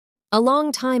A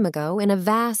long time ago, in a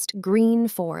vast green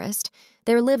forest,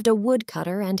 there lived a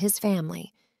woodcutter and his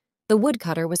family. The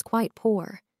woodcutter was quite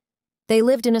poor. They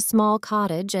lived in a small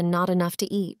cottage and not enough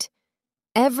to eat.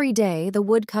 Every day, the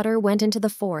woodcutter went into the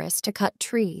forest to cut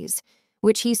trees,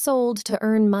 which he sold to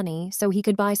earn money so he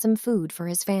could buy some food for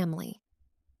his family.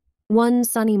 One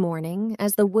sunny morning,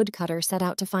 as the woodcutter set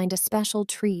out to find a special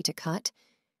tree to cut,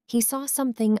 he saw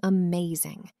something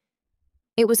amazing.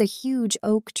 It was a huge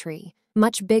oak tree,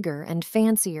 much bigger and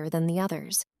fancier than the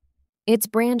others. Its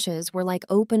branches were like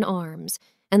open arms,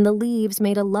 and the leaves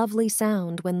made a lovely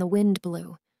sound when the wind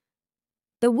blew.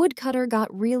 The woodcutter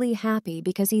got really happy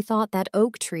because he thought that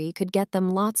oak tree could get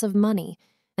them lots of money,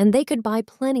 and they could buy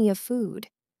plenty of food.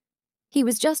 He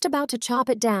was just about to chop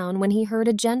it down when he heard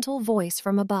a gentle voice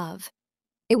from above.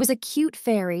 It was a cute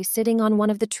fairy sitting on one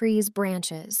of the tree's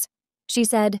branches. She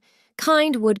said,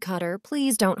 "Kind woodcutter,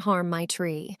 please don't harm my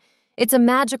tree. It's a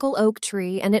magical oak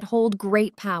tree and it holds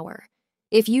great power.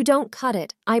 If you don't cut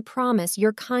it, I promise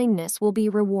your kindness will be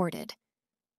rewarded."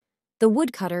 The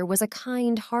woodcutter was a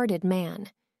kind-hearted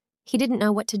man. He didn't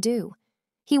know what to do.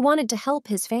 He wanted to help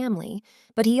his family,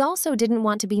 but he also didn't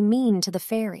want to be mean to the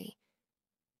fairy.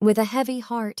 With a heavy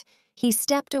heart, he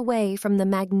stepped away from the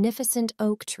magnificent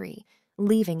oak tree,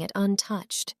 leaving it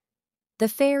untouched. The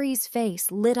fairy's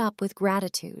face lit up with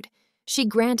gratitude. She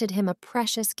granted him a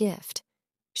precious gift.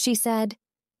 She said,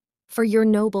 "For your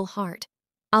noble heart,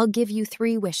 I'll give you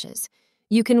 3 wishes.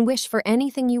 You can wish for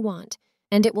anything you want,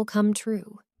 and it will come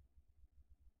true."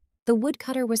 The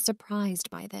woodcutter was surprised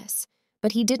by this,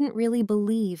 but he didn't really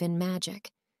believe in magic.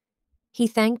 He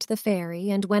thanked the fairy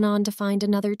and went on to find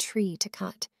another tree to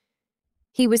cut.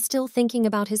 He was still thinking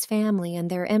about his family and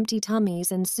their empty tummies,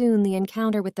 and soon the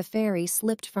encounter with the fairy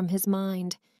slipped from his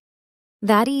mind.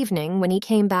 That evening, when he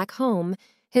came back home,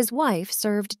 his wife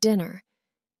served dinner.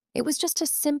 It was just a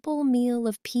simple meal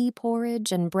of pea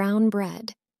porridge and brown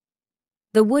bread.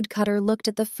 The woodcutter looked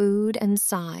at the food and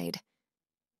sighed.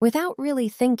 Without really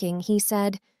thinking, he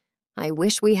said, "I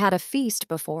wish we had a feast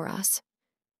before us."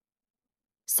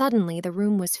 Suddenly, the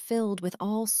room was filled with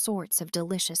all sorts of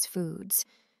delicious foods.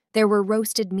 There were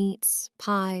roasted meats,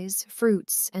 pies,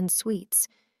 fruits, and sweets.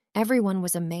 Everyone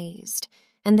was amazed,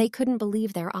 and they couldn't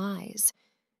believe their eyes.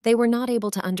 They were not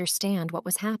able to understand what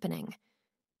was happening.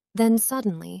 Then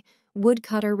suddenly,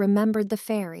 Woodcutter remembered the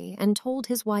fairy and told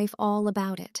his wife all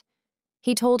about it.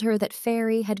 He told her that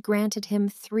Fairy had granted him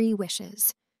 3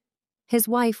 wishes. His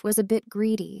wife was a bit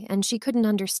greedy, and she couldn't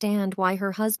understand why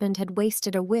her husband had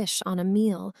wasted a wish on a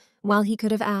meal while he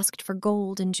could have asked for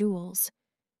gold and jewels.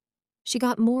 She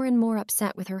got more and more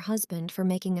upset with her husband for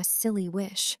making a silly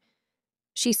wish.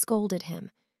 She scolded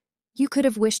him. "You could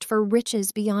have wished for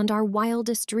riches beyond our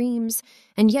wildest dreams,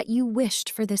 and yet you wished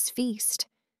for this feast."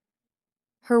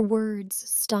 Her words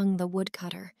stung the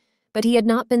woodcutter, but he had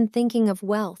not been thinking of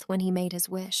wealth when he made his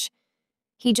wish.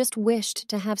 He just wished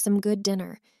to have some good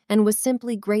dinner and was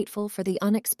simply grateful for the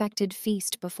unexpected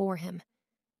feast before him.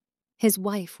 His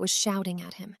wife was shouting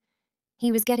at him.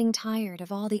 He was getting tired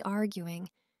of all the arguing,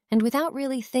 and without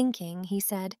really thinking, he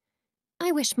said,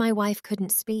 "I wish my wife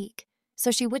couldn't speak,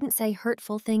 so she wouldn't say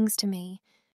hurtful things to me."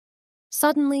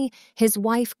 Suddenly, his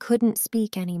wife couldn't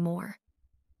speak anymore.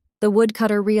 The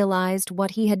woodcutter realized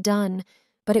what he had done,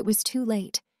 but it was too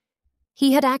late.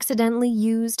 He had accidentally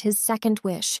used his second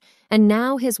wish, and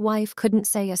now his wife couldn't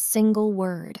say a single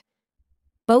word.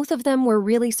 Both of them were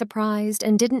really surprised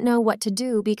and didn't know what to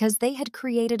do because they had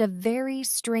created a very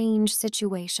strange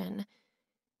situation.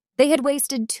 They had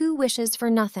wasted 2 wishes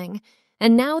for nothing,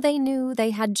 and now they knew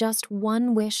they had just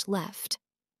 1 wish left.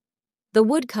 The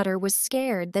woodcutter was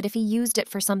scared that if he used it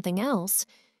for something else,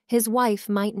 his wife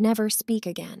might never speak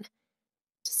again.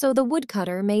 So the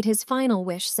woodcutter made his final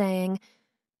wish, saying,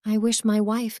 "I wish my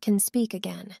wife can speak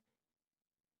again."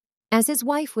 As his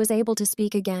wife was able to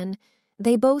speak again,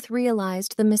 they both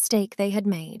realized the mistake they had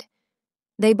made.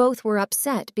 They both were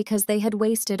upset because they had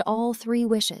wasted all 3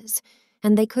 wishes,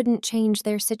 and they couldn't change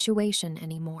their situation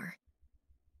anymore.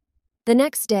 The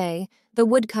next day, the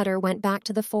woodcutter went back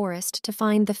to the forest to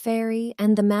find the fairy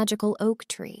and the magical oak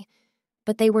tree,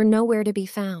 but they were nowhere to be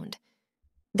found.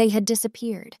 They had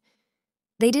disappeared.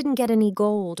 They didn't get any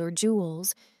gold or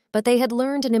jewels, but they had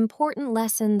learned an important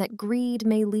lesson that greed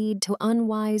may lead to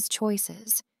unwise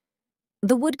choices.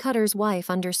 The woodcutter's wife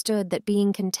understood that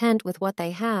being content with what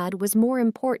they had was more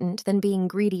important than being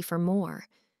greedy for more.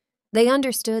 They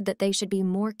understood that they should be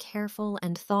more careful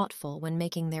and thoughtful when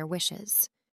making their wishes.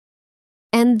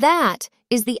 And that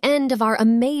is the end of our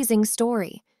amazing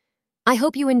story. I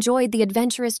hope you enjoyed the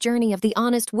adventurous journey of the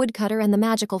honest woodcutter and the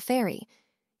magical fairy.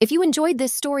 If you enjoyed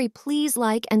this story, please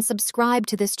like and subscribe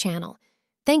to this channel.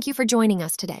 Thank you for joining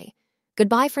us today.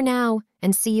 Goodbye for now,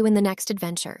 and see you in the next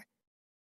adventure.